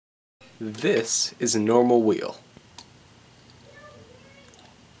This is a normal wheel.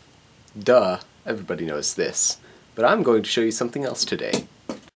 Duh, everybody knows this. But I'm going to show you something else today.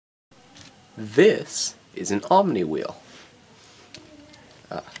 This is an Omniwheel.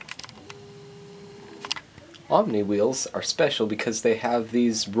 Omniwheels are special because they have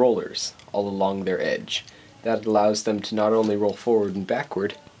these rollers all along their edge. That allows them to not only roll forward and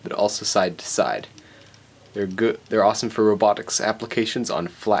backward, but also side to side. They're awesome for robotics applications on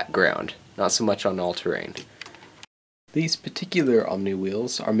flat ground, not so much on all-terrain. These particular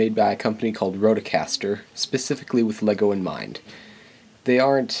Omniwheels are made by a company called Rotocaster, specifically with Lego in mind. They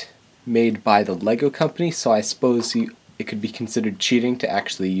aren't made by the Lego company, so I suppose it could be considered cheating to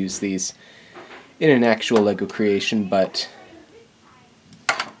actually use these in an actual Lego creation, but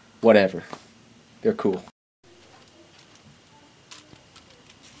whatever. They're cool.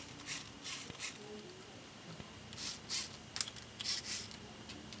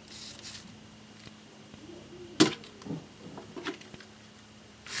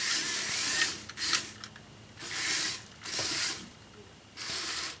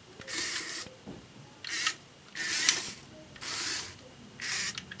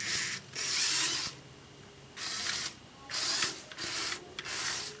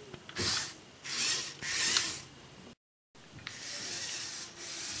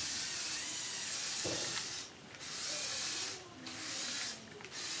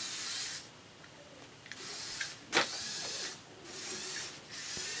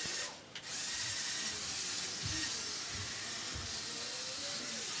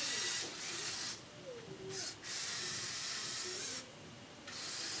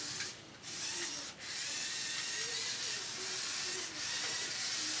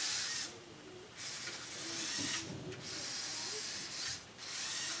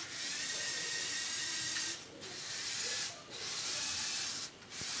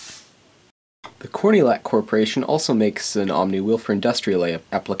 The Kornylak Corporation also makes an Omniwheel for industrial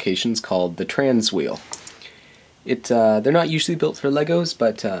applications called the Transwheel. They're not usually built for Legos,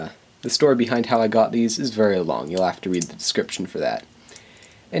 but the story behind how I got these is very long. You'll have to read the description for that.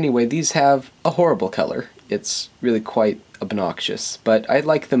 Anyway, these have a horrible color. It's really quite obnoxious, but I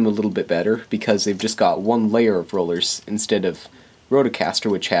like them a little bit better because they've just got one layer of rollers instead of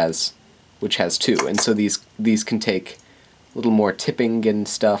Rotocaster, which has two, and so these can take a little more tipping and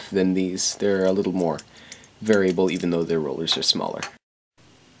stuff than these. They're a little more variable even though their rollers are smaller.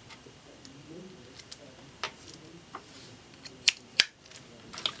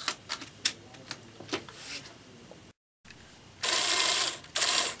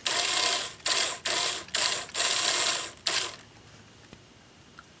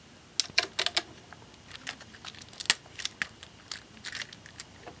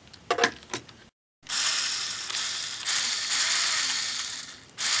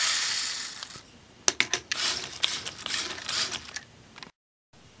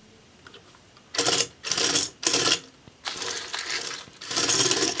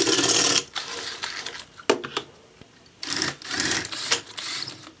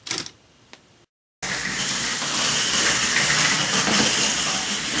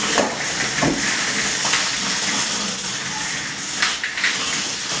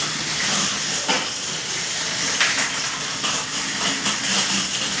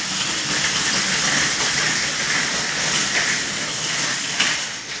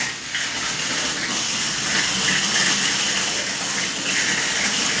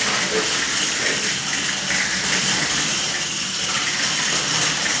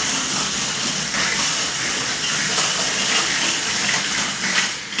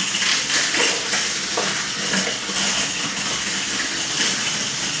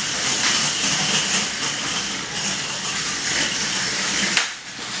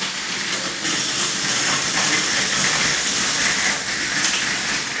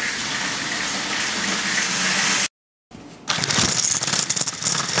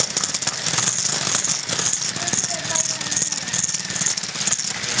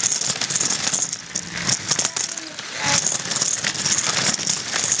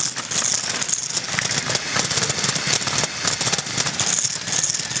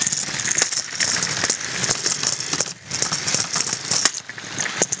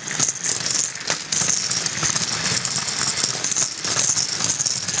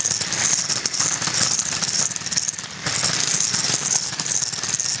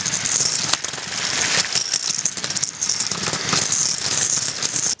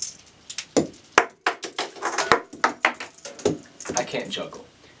 I can't juggle.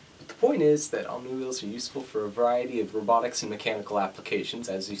 But the point is that Omniwheels are useful for a variety of robotics and mechanical applications,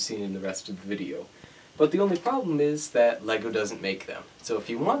 as you've seen in the rest of the video. But the only problem is that LEGO doesn't make them. So if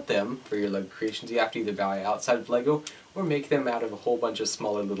you want them for your LEGO creations, you have to either buy outside of LEGO or make them out of a whole bunch of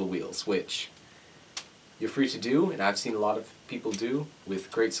smaller little wheels, which you're free to do, and I've seen a lot of people do with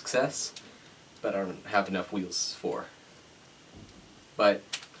great success, but I don't have enough wheels for. But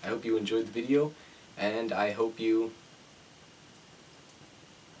I hope you enjoyed the video, and I hope you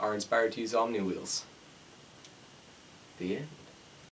are inspired to use Omniwheels. The end.